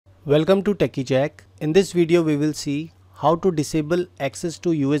Welcome to Techi. In this video we will see how to disable access to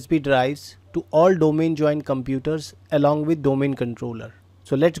USB drives to all domain joined computers along with domain controller.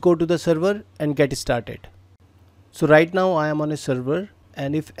 So let's go to the server and get started. So right now I am on a server,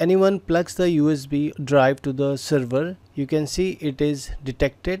 and if anyone plugs the USB drive to the server, you can see it is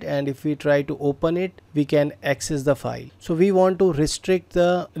detected, and if we try to open it, we can access the file. So we want to restrict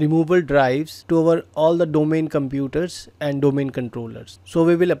the removable drives to our all the domain computers and domain controllers. So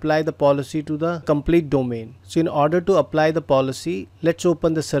we will apply the policy to the complete domain. So in order to apply the policy, let's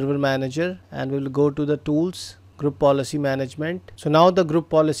open the server manager and we'll go to the tools, group policy management. So now the group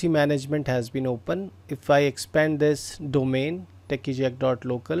policy management has been open. If I expand this domain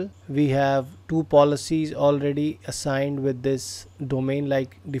techijack.local, we have two policies already assigned with this domain,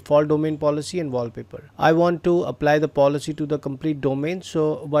 like default domain policy and wallpaper. I want to apply the policy to the complete domain.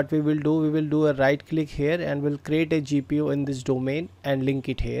 So what we will do a right click here and we'll create a GPU in this domain and link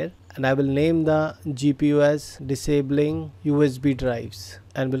it here, and I will name the GPU as disabling USB drives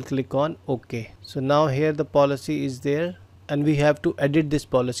and we'll click on OK. So now here the policy is there and we have to edit this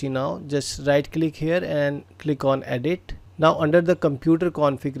policy now. Just right click here and click on edit. Now under the computer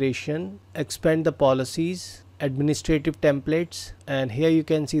configuration, expand the policies, administrative templates, and here you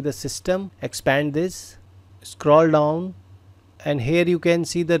can see the system. Expand this, scroll down, and here you can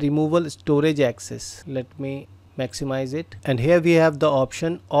see the removal storage access. Let me maximize it, and here we have the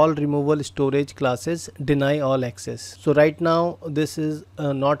option all removal storage classes deny all access. So right now this is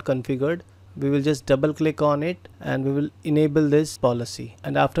not configured. We will just double click on it and we will enable this policy,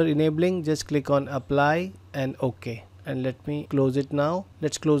 and after enabling just click on apply and OK. And let me close it now.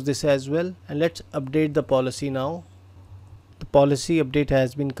 Let's close this as well and let's update the policy now. The policy update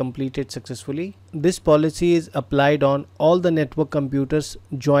has been completed successfully. This policy is applied on all the network computers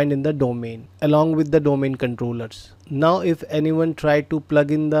joined in the domain along with the domain controllers. Now if anyone try to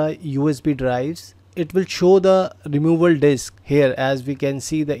plug in the USB drives, it will show the removal disk here, as we can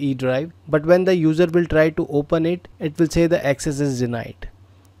see the E drive, but when the user will try to open it, it will say the access is denied.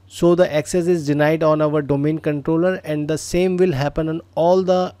 So the access is denied on our domain controller, and the same will happen on all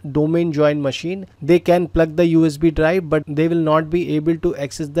the domain joined machine. They can plug the USB drive, but they will not be able to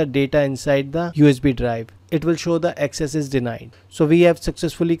access the data inside the USB drive. It will show the access is denied. So we have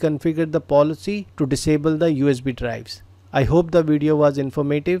successfully configured the policy to disable the USB drives. I hope the video was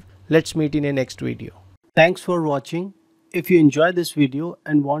informative. Let's meet in a next video. Thanks for watching. If you enjoyed this video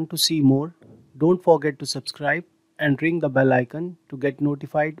and want to see more, don't forget to subscribe and ring the bell icon to get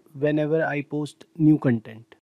notified whenever I post new content.